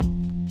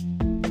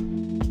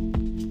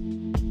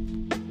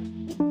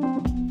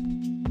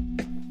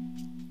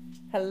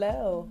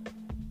Hello,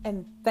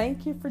 and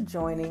thank you for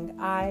joining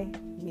I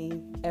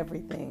Me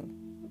Everything.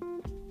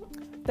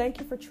 Thank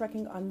you for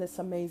trekking on this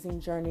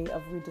amazing journey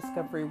of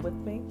rediscovery with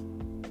me.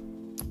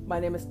 My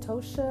name is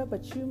Tosha,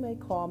 but you may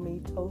call me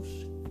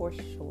Tosh for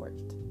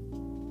short.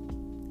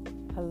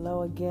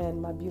 Hello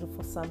again, my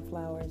beautiful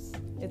sunflowers.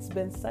 It's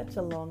been such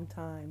a long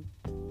time.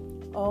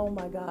 Oh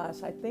my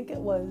gosh, I think it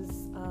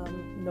was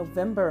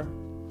November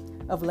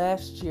of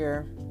last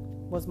year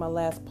was my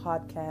last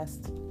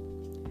podcast.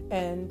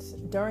 And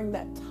during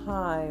that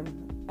time,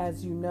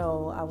 as you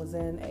know, I was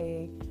in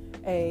a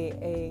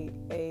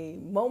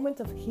moment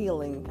of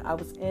healing. I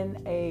was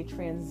in a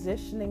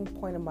transitioning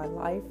point in my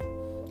life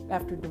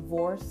after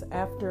divorce,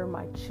 after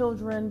my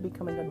children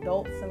becoming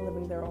adults and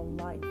living their own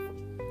life.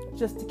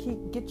 Just to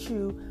get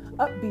you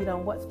upbeat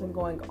on what's been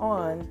going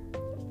on,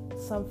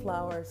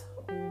 sunflowers,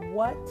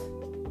 what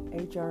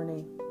a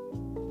journey.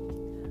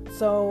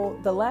 So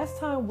the last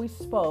time we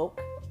spoke,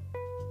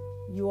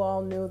 you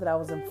all knew that I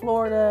was in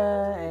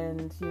Florida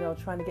and,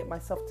 trying to get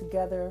myself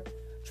together,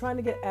 trying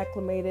to get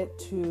acclimated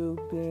to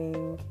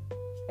being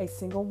a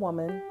single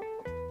woman,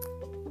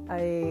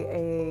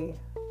 a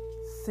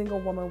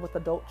single woman with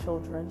adult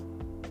children,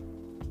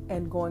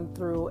 and going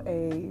through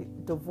a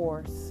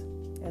divorce.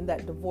 And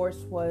that divorce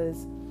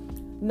was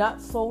not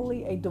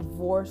solely a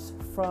divorce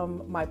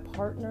from my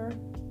partner,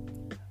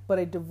 but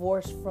a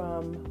divorce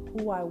from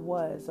who I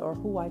was or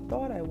who I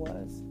thought I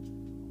was,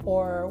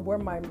 or where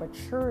my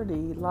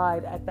maturity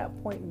lied at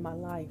that point in my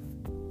life.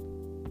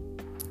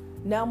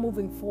 Now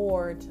moving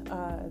forward,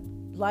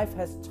 life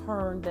has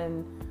turned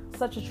in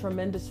such a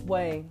tremendous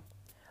way.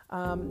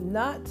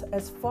 Not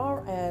as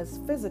far as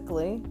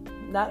physically,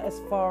 not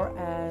as far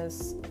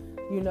as,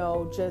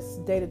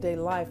 just day-to-day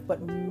life,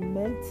 but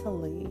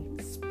mentally,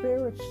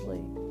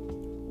 spiritually,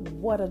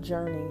 what a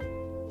journey.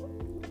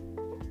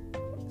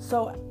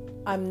 So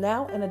I'm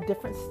now in a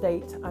different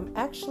state. I'm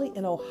actually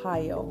in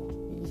Ohio.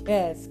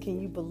 Yes,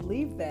 can you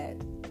believe that?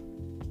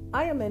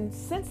 I am in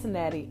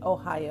Cincinnati,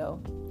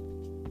 Ohio.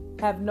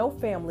 Have no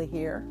family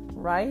here,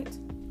 right?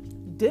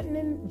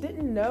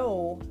 Didn't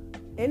know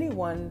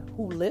anyone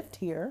who lived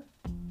here.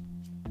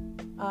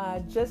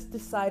 Just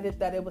decided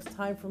that it was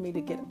time for me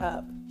to get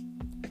up.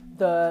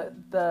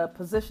 The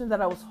position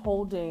that I was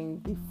holding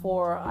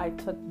before I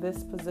took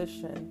this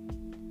position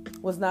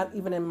was not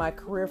even in my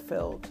career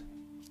field.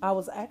 I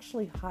was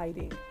actually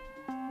hiding.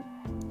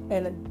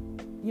 And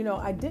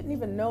I didn't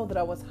even know that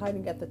I was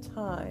hiding at the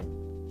time.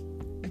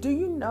 Do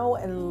you know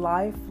in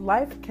life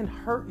can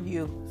hurt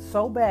you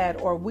so bad,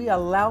 or we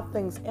allow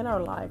things in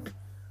our life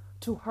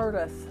to hurt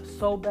us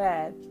so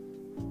bad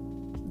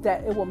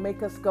that it will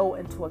make us go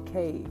into a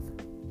cave.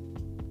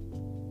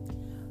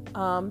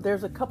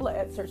 There's a couple of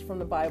excerpts from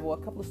the Bible, a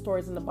couple of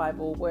stories in the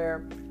Bible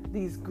where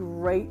these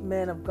great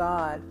men of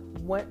God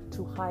went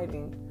to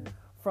hiding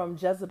from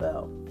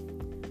Jezebel.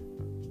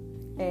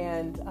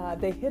 And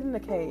they hid in a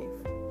cave.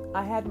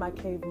 I had my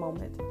cave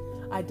moment.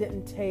 I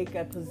didn't take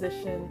a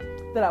position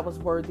that I was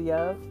worthy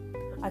of.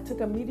 I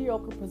took a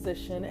mediocre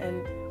position,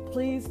 and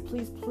please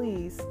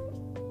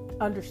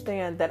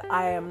understand that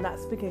I am not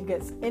speaking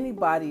against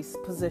anybody's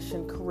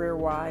position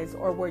career-wise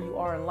or where you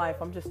are in life.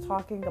 I'm just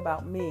talking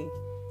about me.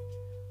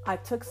 I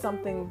took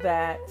something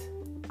that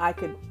I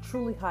could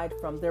truly hide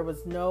from. There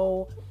was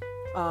no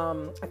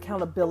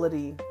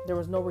accountability. There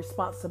was no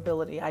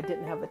responsibility. I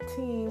didn't have a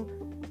team.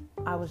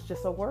 I was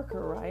just a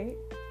worker, right?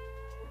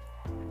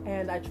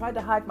 And I tried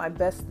to hide my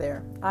best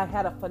there. I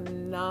had a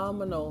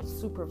phenomenal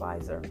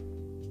supervisor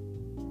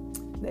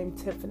named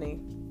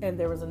Tiffany, and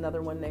there was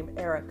another one named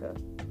Erica.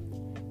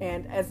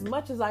 And as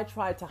much as I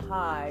tried to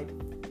hide,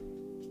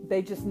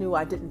 they just knew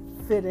I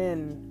didn't fit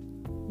in,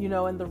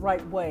 in the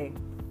right way.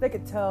 They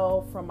could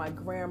tell from my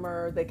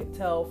grammar, they could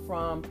tell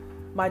from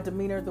my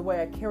demeanor, the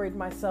way I carried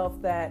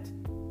myself, that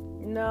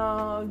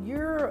no,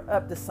 you're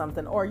up to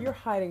something, or you're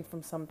hiding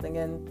from something.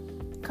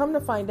 And come to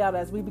find out,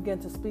 as we began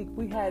to speak,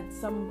 we had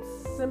some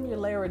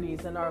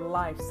similarities in our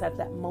lives at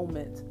that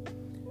moment.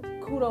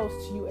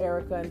 Kudos to you,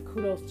 Erica, and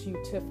kudos to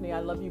you, Tiffany. I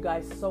love you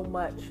guys so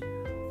much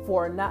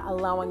for not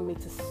allowing me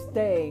to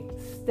stay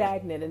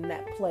stagnant in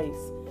that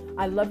place.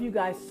 I love you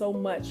guys so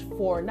much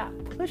for not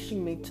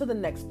pushing me to the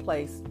next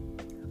place,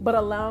 but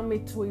allowing me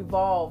to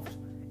evolve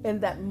in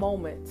that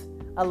moment,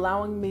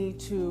 allowing me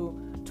to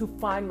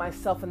find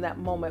myself in that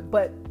moment,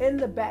 but in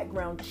the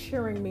background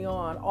cheering me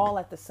on all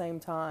at the same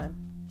time.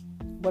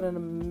 What an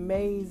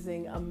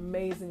amazing,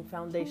 amazing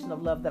foundation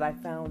of love that I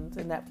found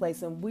in that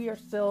place. And we are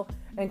still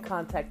in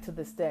contact to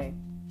this day.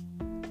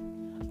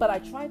 But I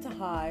tried to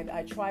hide.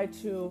 I tried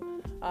to,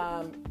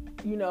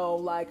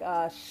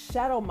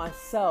 shadow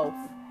myself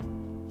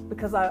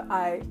because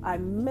I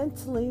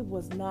mentally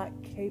was not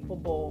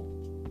capable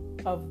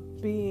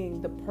of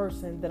being the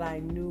person that I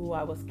knew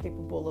I was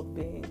capable of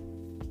being.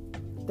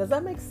 Does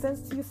that make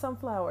sense to you,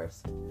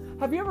 sunflowers?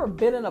 Have you ever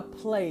been in a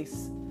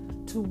place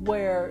to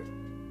where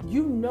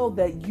you know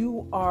that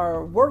you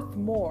are worth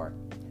more?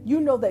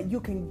 You know that you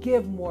can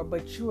give more,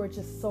 but you are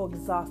just so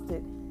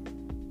exhausted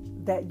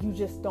that you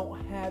don't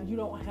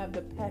have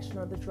the passion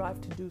or the drive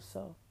to do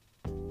so.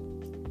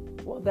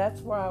 Well,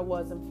 that's where I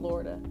was in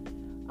Florida.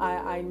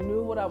 I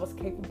knew what I was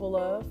capable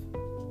of.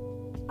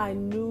 I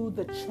knew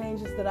the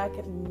changes that I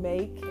could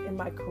make in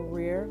my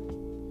career.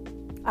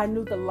 I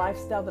knew the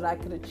lifestyle that I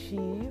could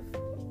achieve.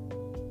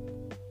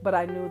 But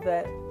I knew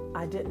that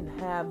I didn't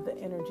have the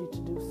energy to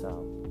do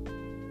so.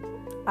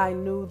 I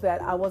knew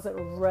that I wasn't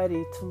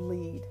ready to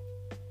lead.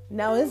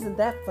 Now, isn't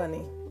that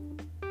funny?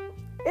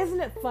 Isn't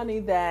it funny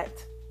that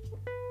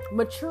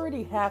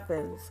maturity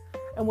happens?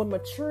 And when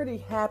maturity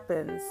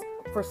happens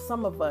for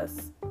some of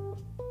us,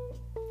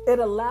 it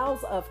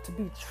allows us to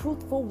be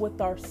truthful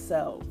with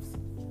ourselves.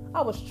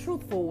 I was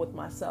truthful with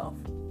myself.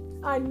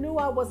 I knew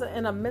I wasn't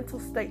in a mental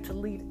state to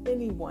lead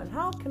anyone.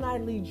 How can I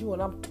lead you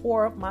and I'm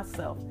tore up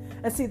myself?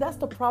 And see, that's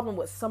the problem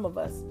with some of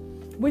us.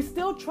 We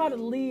still try to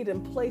lead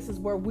in places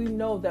where we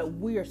know that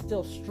we are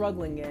still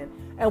struggling in.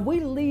 And we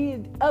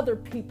lead other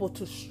people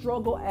to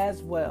struggle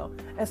as well.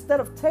 Instead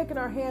of taking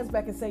our hands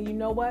back and saying, you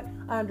know what?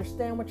 I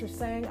understand what you're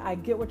saying. I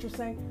get what you're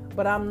saying.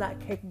 But I'm not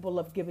capable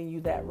of giving you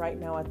that right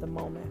now at the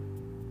moment.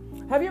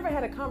 Have you ever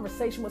had a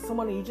conversation with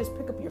someone and you just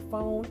pick up your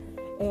phone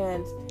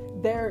and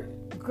they're,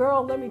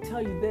 girl, let me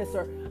tell you this,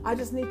 or I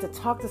just need to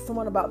talk to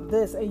someone about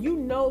this. And you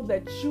know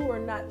that you are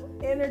not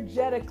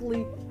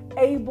energetically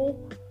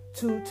able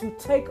to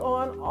take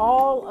on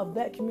all of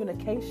that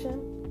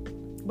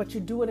communication, but you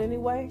do it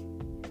anyway.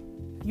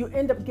 You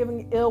end up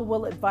giving ill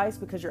will advice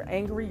because you're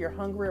angry, you're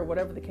hungry, or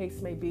whatever the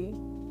case may be.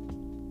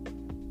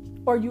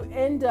 Or you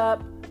end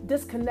up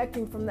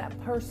disconnecting from that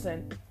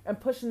person and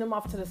pushing them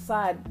off to the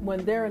side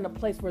when they're in a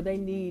place where they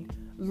need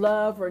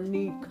love or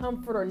need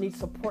comfort or need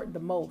support the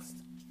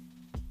most.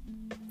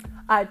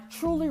 I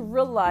truly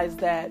realize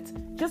that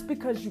just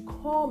because you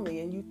call me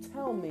and you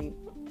tell me,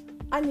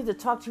 I need to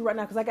talk to you right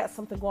now because I got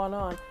something going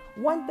on.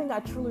 One thing I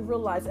truly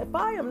realize, if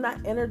I am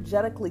not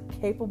energetically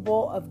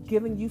capable of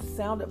giving you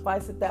sound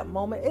advice at that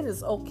moment, it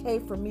is okay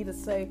for me to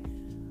say,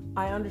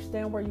 I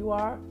understand where you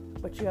are,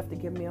 but you have to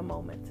give me a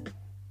moment.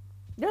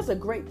 There's a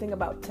great thing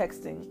about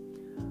texting.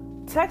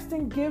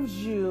 Texting gives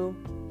you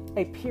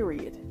a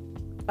period,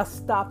 a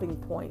stopping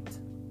point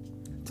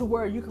to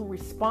where you can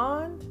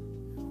respond,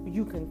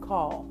 you can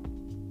call.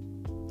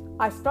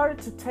 I started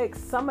to take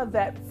some of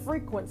that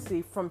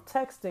frequency from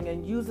texting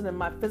and use it in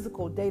my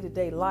physical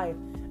day-to-day life.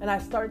 And I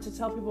started to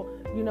tell people,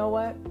 you know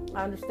what?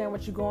 I understand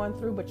what you're going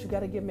through, but you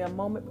got to give me a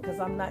moment because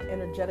I'm not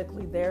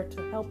energetically there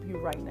to help you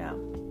right now.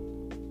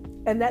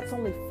 And that's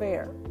only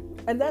fair.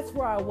 And that's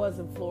where I was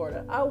in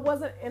Florida. I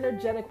wasn't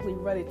energetically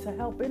ready to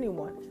help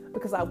anyone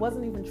because I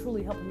wasn't even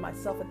truly helping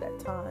myself at that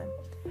time.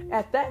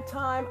 At that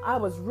time, I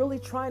was really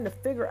trying to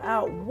figure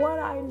out what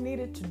I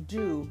needed to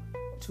do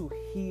to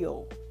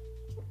heal.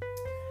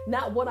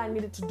 Not what I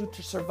needed to do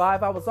to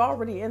survive. I was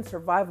already in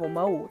survival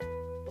mode.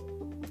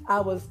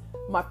 I was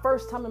my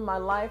first time in my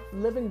life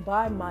living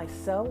by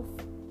myself.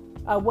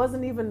 I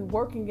wasn't even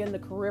working in the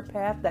career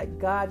path that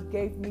God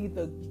gave me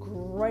the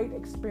great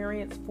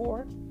experience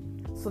for.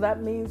 So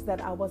that means that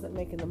I wasn't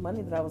making the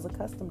money that I was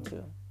accustomed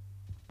to.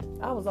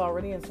 I was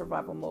already in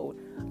survival mode.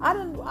 I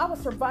was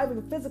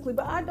surviving physically,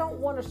 but I don't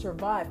want to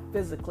survive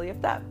physically, if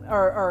that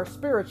or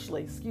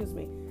spiritually,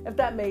 if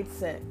that made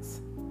sense.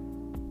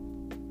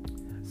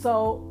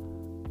 So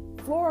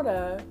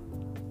Florida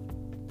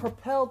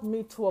propelled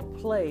me to a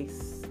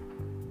place,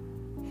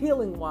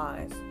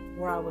 healing-wise,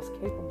 where I was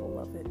capable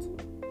of it.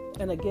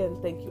 And again,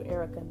 thank you,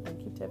 Erica, and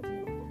thank you,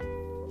 Tiffany.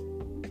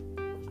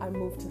 I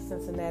moved to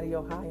Cincinnati,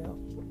 Ohio.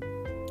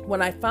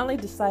 When I finally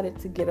decided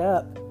to get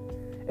up,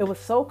 it was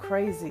so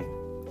crazy.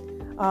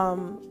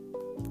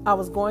 I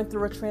was going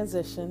through a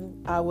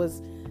transition. I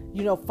was,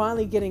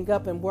 finally getting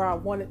up and where I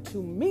wanted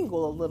to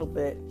mingle a little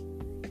bit.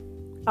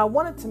 I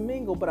wanted to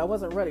mingle, but I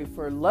wasn't ready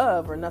for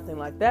love or nothing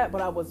like that. But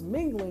I was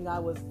mingling. I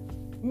was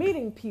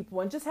meeting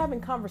people and just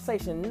having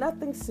conversation.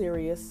 Nothing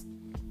serious.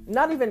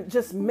 Not even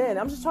just men.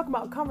 I'm just talking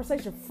about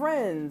conversation.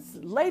 Friends,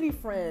 lady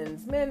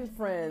friends, men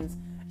friends,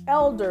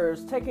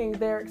 elders, taking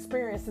their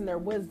experience and their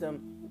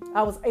wisdom.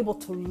 I was able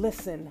to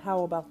listen.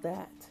 How about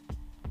that?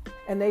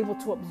 And able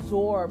to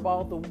absorb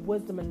all the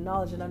wisdom and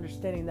knowledge and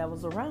understanding that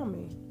was around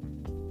me.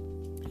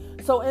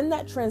 So in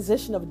that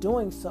transition of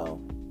doing so,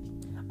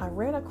 I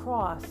ran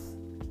across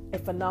a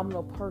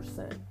phenomenal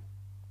person.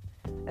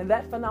 And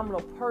that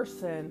phenomenal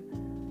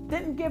person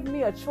didn't give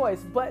me a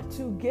choice but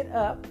to get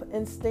up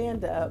and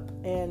stand up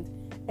and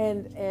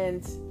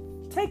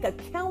take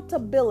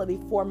accountability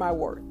for my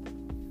worth.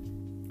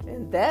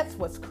 And that's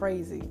what's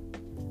crazy.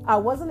 I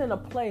wasn't in a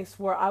place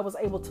where I was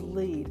able to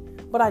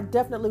lead, but I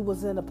definitely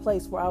was in a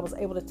place where I was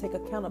able to take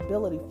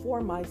accountability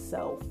for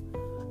myself,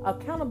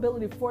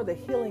 accountability for the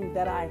healing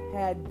that I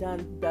had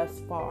done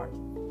thus far.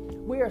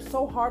 We are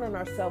so hard on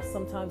ourselves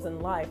sometimes in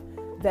life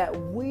that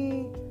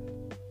we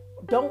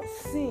don't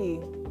see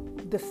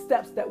the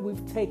steps that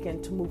we've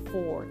taken to move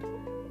forward.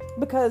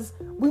 Because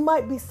we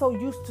might be so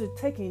used to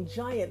taking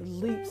giant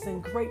leaps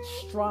and great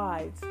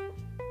strides,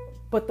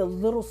 but the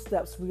little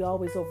steps we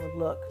always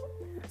overlook.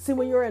 See,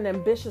 when you're an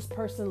ambitious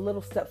person,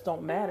 little steps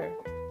don't matter.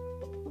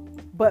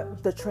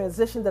 But the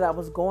transition that I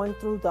was going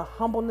through, the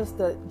humbleness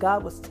that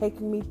God was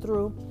taking me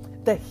through,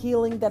 the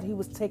healing that He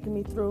was taking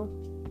me through,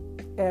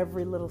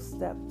 every little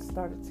step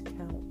started to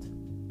count.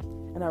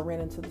 And I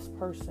ran into this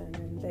person,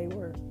 and they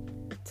were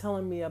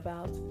telling me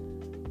about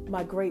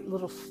my great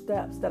little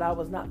steps that I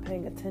was not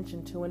paying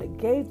attention to. And it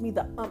gave me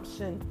the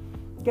umption,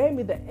 gave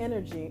me the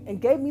energy,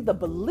 and gave me the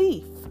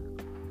belief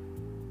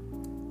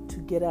to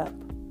get up.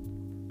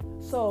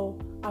 So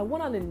I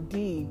went on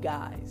Indeed,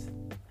 guys.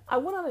 I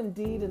went on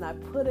Indeed and I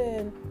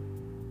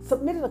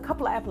submitted a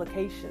couple of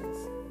applications.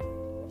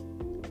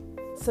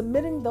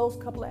 Submitting those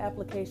couple of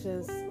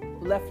applications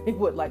left me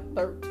with like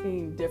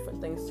 13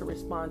 different things to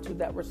respond to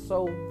that were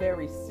so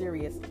very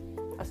serious.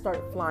 I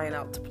started flying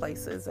out to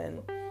places,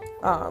 and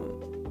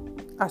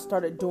I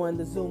started doing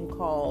the Zoom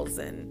calls,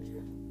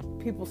 and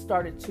people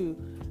started to,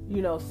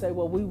 say,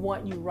 well, we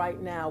want you right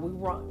now. We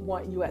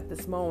want you at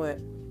this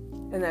moment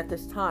and at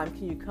this time.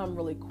 Can you come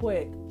really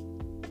quick?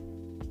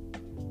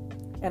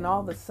 And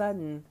all of a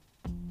sudden,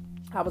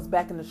 I was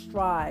back in the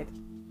stride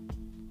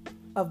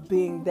of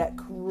being that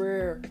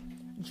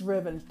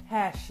career-driven,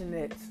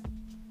 passionate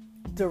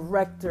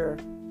director,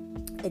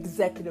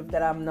 executive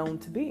that I'm known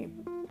to be.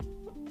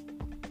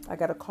 I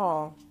got a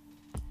call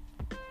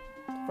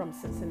from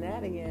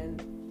Cincinnati,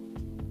 and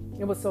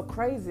it was so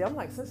crazy. I'm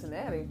like,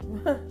 Cincinnati?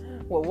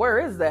 Well, where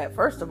is that?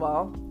 First of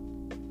all,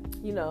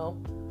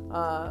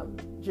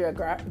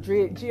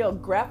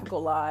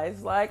 geographical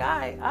lies. Like,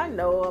 I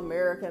know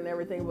America and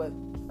everything, but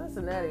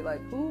Cincinnati,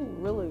 like, who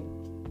really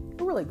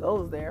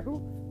goes there?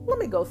 Let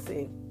me go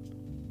see.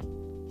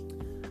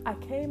 I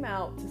came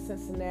out to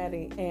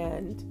Cincinnati,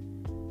 and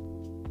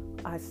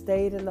I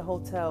stayed in the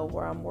hotel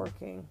where I'm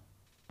working.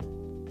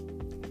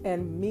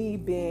 And me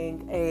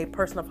being a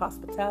person of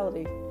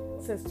hospitality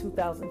since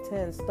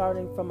 2010,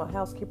 starting from a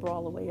housekeeper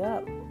all the way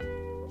up,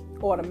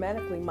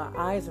 automatically my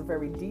eyes are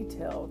very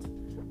detailed.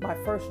 My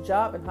first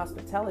job in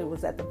hospitality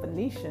was at the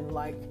Venetian,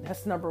 like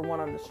that's number one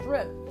on the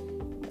Strip.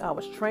 I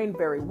was trained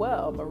very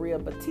well. Maria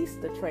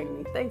Batista trained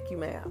me. Thank you,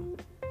 ma'am.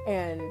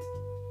 And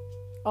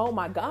oh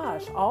my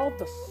gosh, all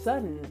of a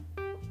sudden,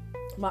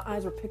 my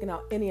eyes were picking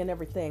out any and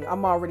everything.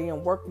 I'm already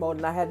in work mode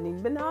and I hadn't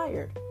even been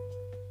hired.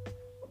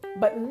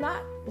 But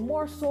not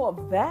more so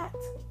of that.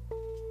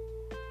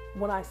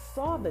 When I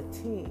saw the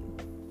team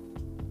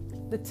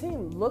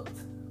looked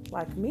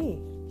like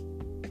me.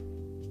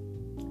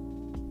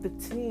 The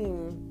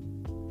team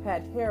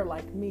had hair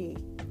like me.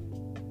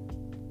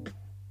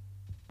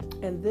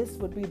 And this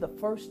would be the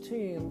first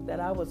team that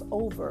I was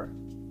over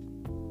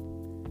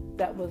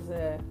that was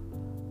an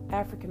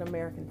African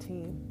American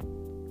team.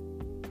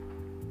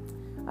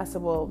 I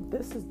said, well,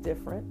 this is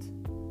different.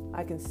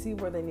 I can see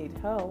where they need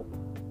help.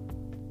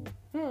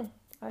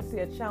 I see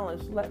a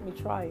challenge. Let me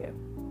try it.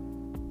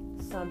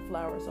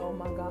 Sunflowers, oh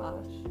my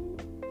gosh.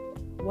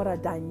 What a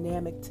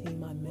dynamic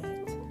team I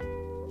met.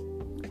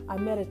 I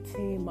met a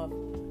team of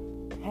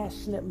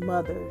passionate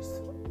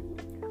mothers.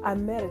 I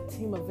met a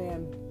team of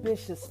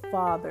ambitious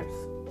fathers.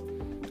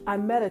 I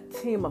met a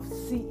team of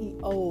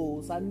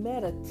CEOs. I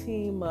met a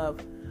team of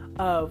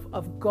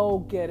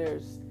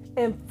go-getters,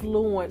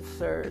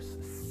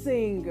 influencers,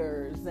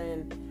 singers,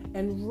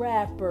 and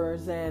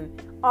rappers,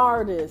 and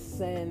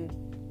artists, and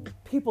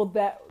people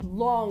that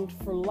longed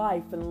for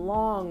life and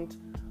longed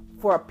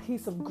for a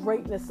piece of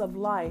greatness of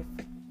life,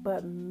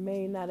 but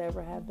may not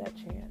ever have that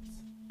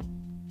chance.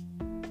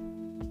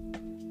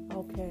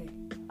 Okay,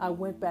 I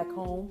went back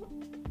home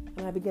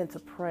and I began to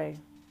pray.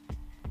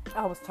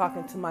 I was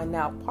talking to my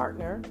now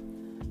partner,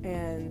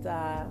 and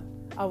I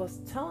was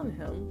telling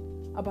him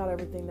about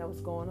everything that was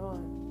going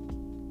on.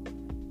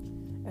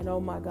 And oh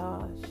my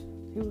gosh,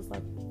 he was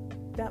like,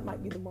 that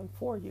might be the one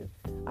for you.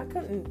 I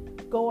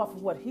couldn't go off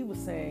of what he was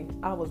saying.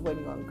 I was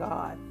waiting on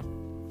God.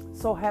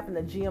 So happened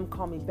the GM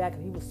called me back,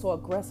 and he was so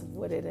aggressive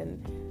with it,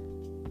 and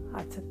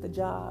I took the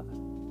job.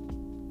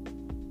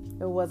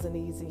 It wasn't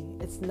easy.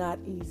 It's not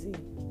easy.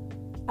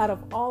 Out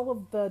of all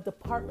of the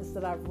departments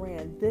that I've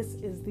ran, this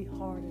is the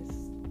hardest.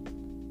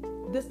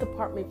 This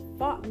department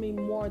fought me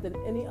more than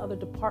any other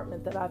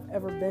department that I've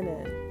ever been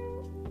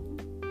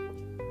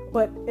in.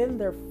 But in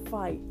their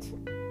fight,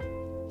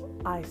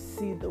 I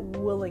see the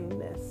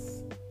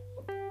willingness.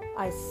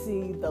 I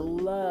see the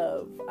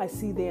love. I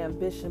see the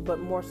ambition, but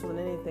more so than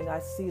anything, I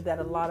see that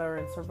a lot are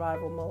in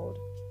survival mode.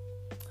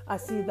 I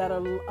see that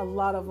a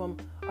lot of them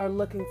are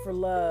looking for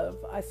love.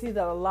 I see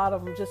that a lot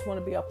of them just want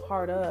to be a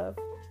part of.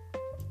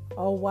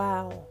 Oh,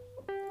 wow.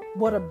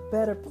 What a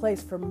better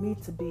place for me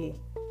to be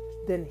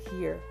than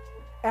here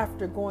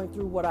after going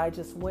through what I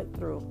just went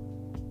through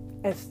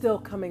and still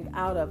coming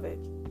out of it.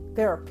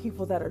 There are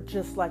people that are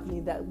just like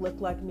me, that look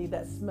like me,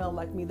 that smell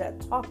like me,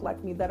 that talk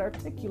like me, that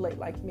articulate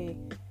like me,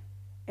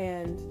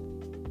 and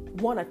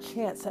want a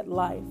chance at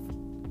life.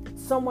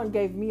 Someone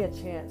gave me a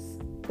chance.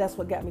 That's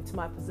what got me to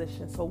my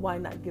position. So why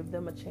not give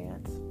them a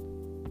chance?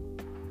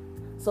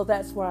 So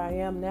that's where I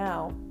am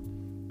now.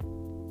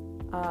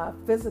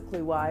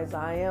 Physically wise,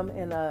 I am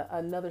in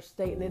another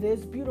state, and it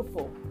is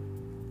beautiful.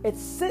 It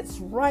sits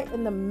right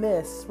in the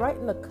midst, right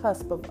in the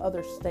cusp of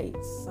other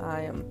states.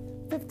 I am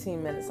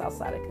 15 minutes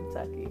outside of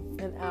Kentucky,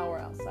 an hour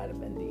outside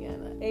of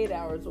Indiana, 8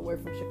 hours away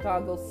from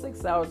Chicago,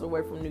 6 hours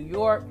away from New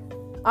York.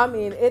 I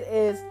mean, it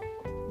is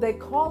They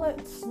call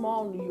it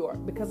small New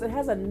York because it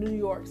has a New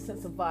York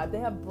sense of vibe. They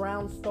have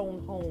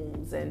brownstone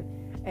homes and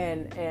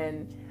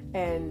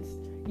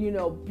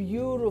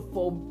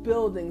beautiful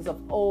buildings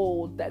of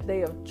old that they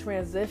have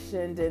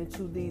transitioned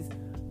into these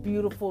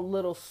beautiful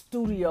little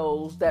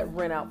studios that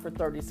rent out for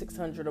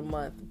 $3,600 a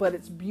month. But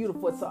it's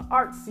beautiful. It's an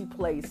artsy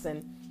place,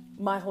 and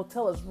my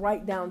hotel is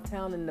right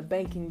downtown in the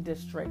banking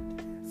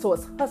district. So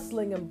it's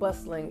hustling and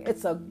bustling.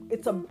 It's a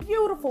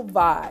beautiful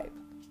vibe.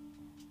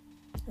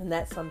 And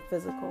that's on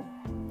physical.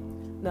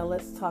 Now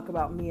let's talk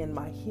about me and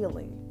my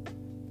healing.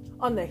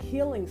 On the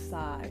healing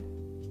side,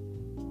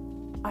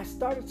 I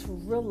started to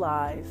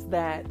realize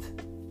that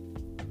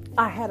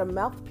I had a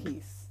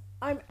mouthpiece.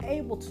 I'm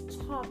able to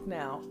talk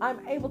now.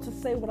 I'm able to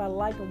say what I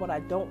like and what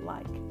I don't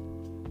like.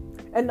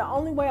 And the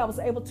only way I was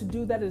able to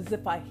do that is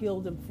if I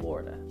healed in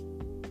Florida.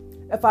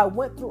 If I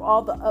went through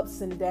all the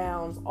ups and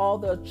downs, all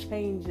the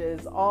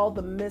changes, all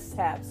the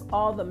mishaps,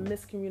 all the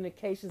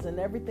miscommunications and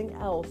everything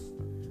else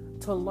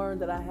to learn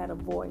that I had a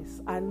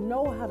voice. I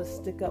know how to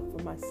stick up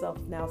for myself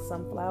now,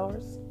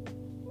 sunflowers.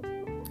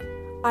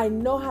 I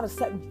know how to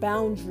set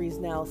boundaries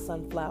now,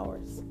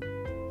 sunflowers.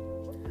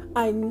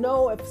 I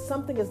know if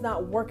something is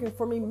not working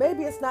for me,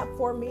 maybe it's not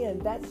for me,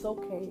 and that's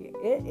okay.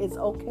 It is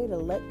okay to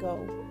let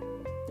go.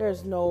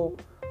 There's no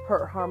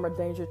hurt, harm, or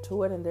danger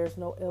to it, and there's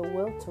no ill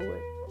will to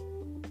it.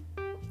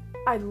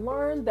 I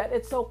learned that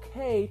it's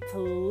okay to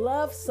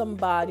love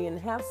somebody and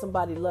have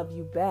somebody love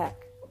you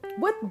back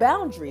with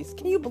boundaries.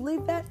 Can you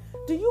believe that?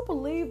 Do you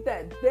believe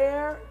that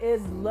there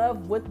is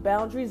love with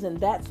boundaries and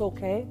that's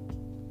okay?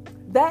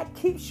 That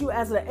keeps you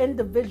as an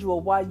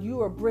individual while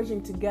you are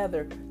bridging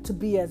together to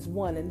be as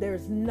one, and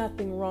there's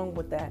nothing wrong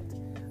with that.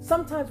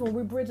 Sometimes when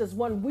we bridge as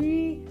one,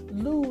 we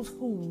lose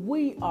who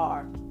we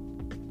are,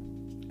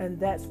 and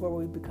that's where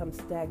we become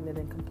stagnant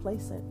and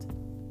complacent.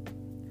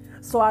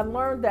 So I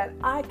learned that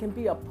I can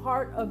be a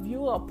part of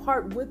you, a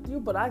part with you,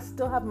 but I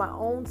still have my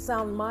own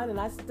sound mind and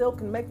I still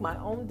can make my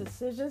own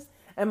decisions,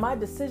 and my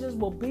decisions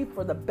will be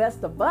for the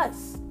best of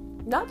us,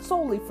 not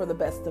solely for the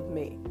best of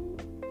me.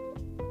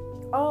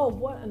 Oh,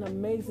 what an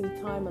amazing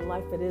time in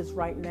life it is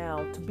right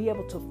now to be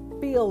able to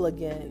feel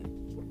again.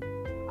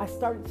 I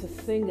started to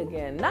sing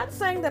again. Not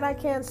saying that I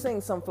can't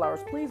sing, sunflowers.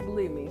 Please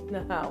believe me.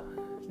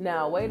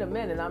 Now, wait a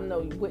minute. I'm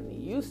no Whitney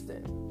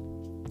Houston.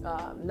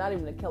 Not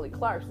even a Kelly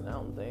Clarkson, I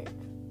don't think.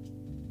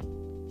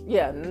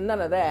 Yeah,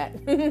 none of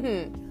that.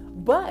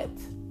 But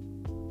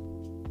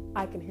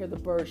I can hear the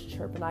birds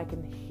chirp and I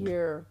can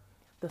hear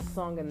the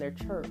song in their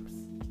chirps.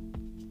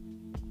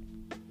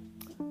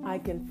 I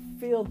can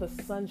feel the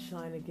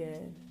sunshine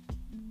again.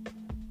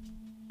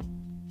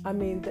 I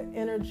mean, the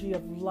energy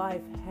of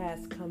life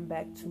has come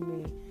back to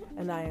me,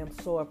 and I am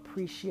so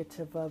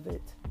appreciative of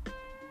it.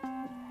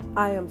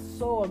 I am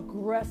so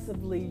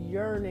aggressively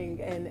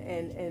yearning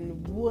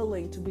and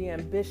willing to be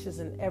ambitious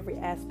in every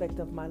aspect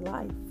of my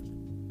life.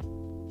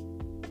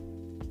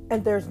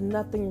 And there's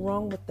nothing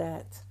wrong with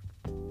that.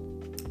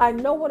 I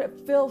know what it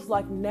feels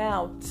like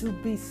now to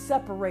be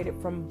separated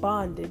from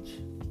bondage,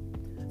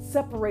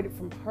 separated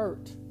from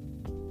hurt.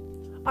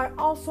 I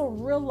also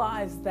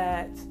realized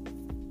that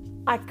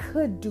I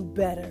could do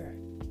better.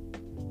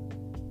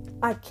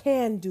 I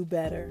can do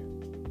better.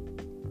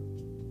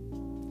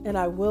 And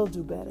I will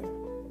do better.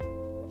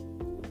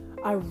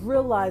 I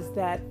realized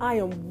that I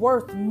am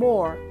worth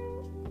more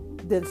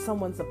than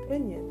someone's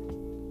opinion.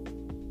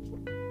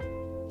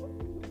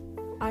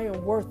 I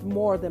am worth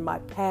more than my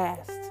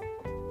past.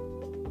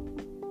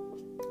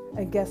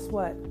 And guess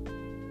what?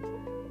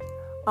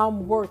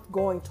 I'm worth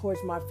going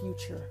towards my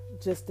future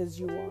just as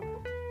you are.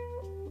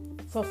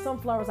 So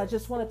sunflowers, I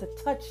just wanted to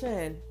touch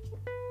in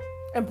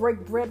and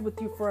break bread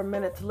with you for a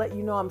minute to let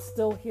you know I'm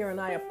still here,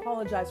 and I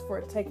apologize for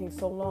it taking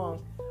so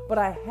long. But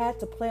I had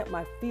to plant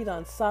my feet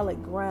on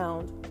solid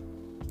ground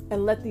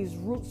and let these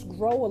roots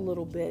grow a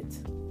little bit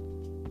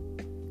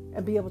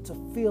and be able to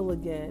feel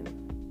again,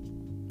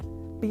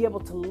 be able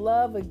to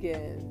love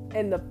again.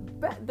 And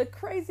the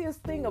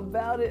craziest thing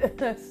about it,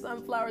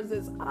 sunflowers,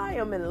 is I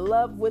am in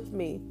love with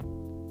me.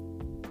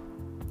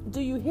 Do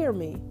you hear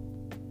me?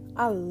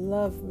 I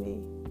love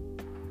me.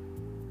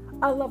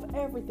 I love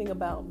everything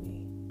about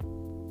me.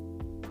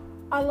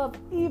 I love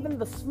even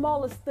the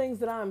smallest things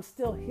that I am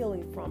still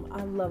healing from.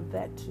 I love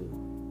that too,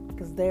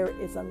 because there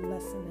is a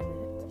lesson in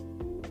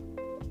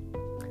it.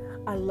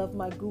 I love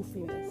my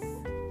goofiness.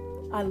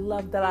 I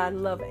love that I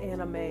love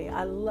anime.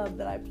 I love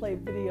that I play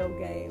video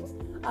games.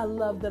 I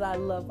love that I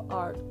love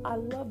art. I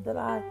love that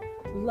I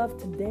love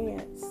to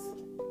dance,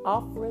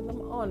 off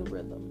rhythm, on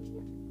rhythm.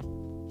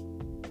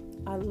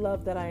 I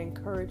love that I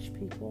encourage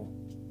people.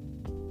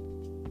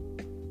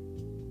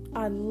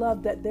 I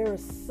love that there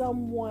is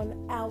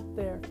someone out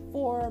there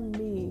for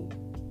me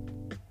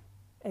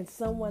and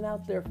someone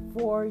out there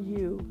for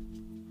you.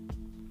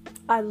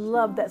 I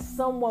love that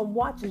someone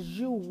watches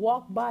you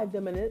walk by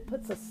them and it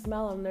puts a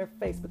smile on their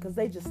face because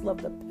they just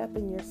love the pep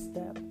in your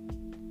step.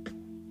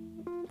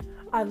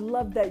 I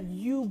love that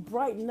you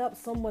brighten up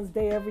someone's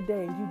day every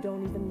day and you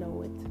don't even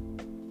know it.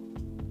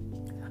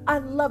 I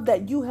love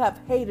that you have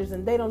haters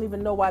and they don't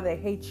even know why they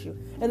hate you.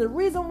 And the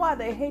reason why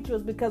they hate you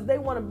is because they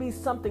want to be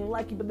something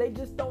like you, but they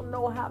just don't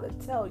know how to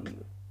tell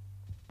you.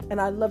 And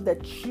I love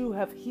that you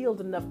have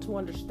healed enough to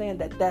understand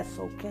that that's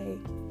okay.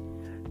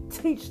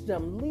 Teach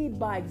them, lead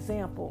by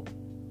example.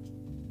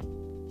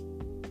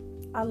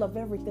 I love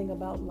everything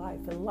about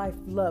life, and life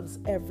loves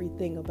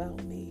everything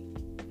about me.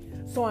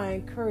 So I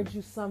encourage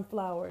you,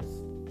 sunflowers,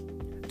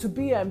 to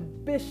be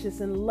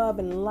ambitious in love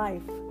and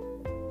life.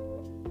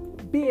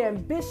 Be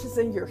ambitious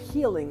in your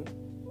healing.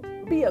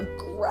 Be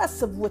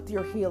aggressive with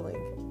your healing.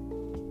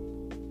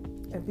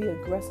 And be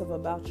aggressive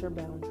about your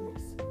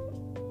boundaries.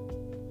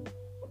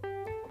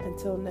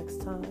 Until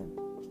next time,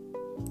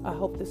 I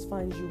hope this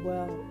finds you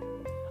well.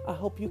 I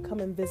hope you come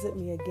and visit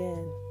me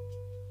again.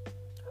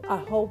 I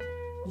hope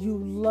you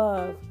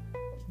love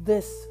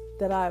this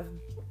that I've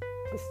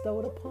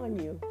bestowed upon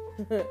you.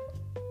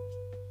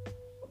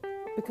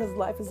 Because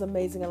life is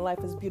amazing and life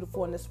is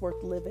beautiful and it's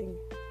worth living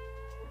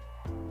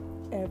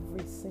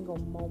every single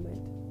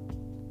moment.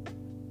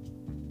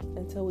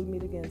 Until we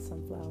meet again,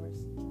 sunflowers.